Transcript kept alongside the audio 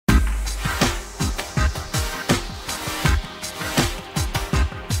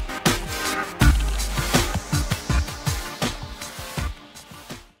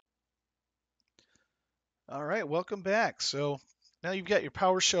welcome back. So now you've got your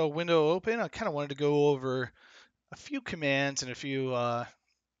PowerShell window open. I kind of wanted to go over a few commands and a few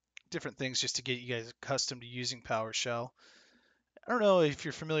different things just to get you guys accustomed to using PowerShell. I don't know if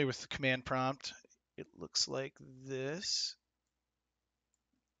you're familiar with the command prompt. It looks like this.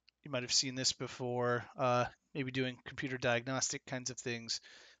 You might have seen this before, maybe doing computer diagnostic kinds of things.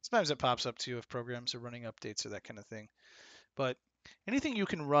 Sometimes it pops up too if programs are running updates or that kind of thing. But anything you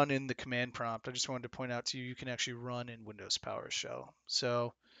can run in the command prompt, I just wanted to point out to you, you can actually run in Windows PowerShell.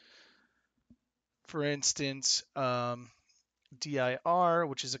 So for instance, dir,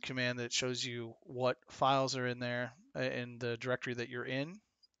 which is a command that shows you what files are in there in the directory that you're in.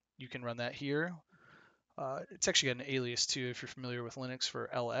 You can run that here. It's actually got an alias too if you're familiar with Linux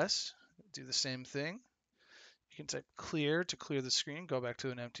for ls. Do the same thing. You can type clear to clear the screen, go back to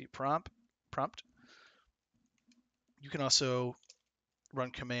an empty prompt. You can also run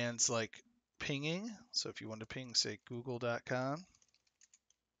commands like pinging. So if you want to ping, say, google.com,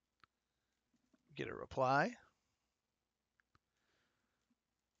 get a reply.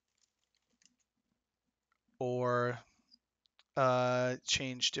 Or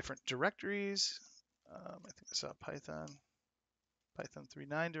change different directories. I think I saw Python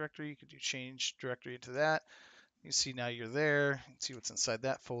 3.9 directory. You could do change directory into that. You see now you're there. You can see what's inside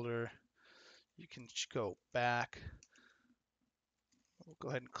that folder. You can go back. We'll go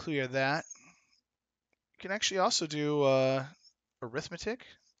ahead and clear that. You can actually also do arithmetic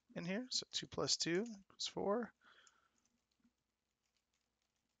in here. So 2 plus 2 equals 4.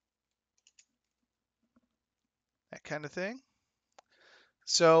 That kind of thing.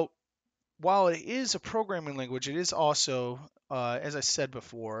 So while it is a programming language, it is also, as I said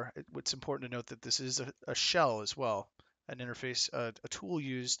before, it's important to note that this is a shell as well, an interface, a tool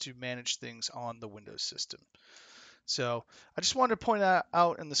used to manage things on the Windows system. So I just wanted to point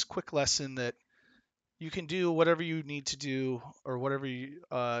out in this quick lesson that you can do whatever you need to do, or whatever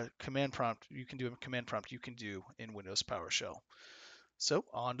command prompt you can do in Windows PowerShell. So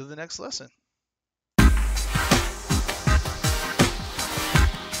on to the next lesson.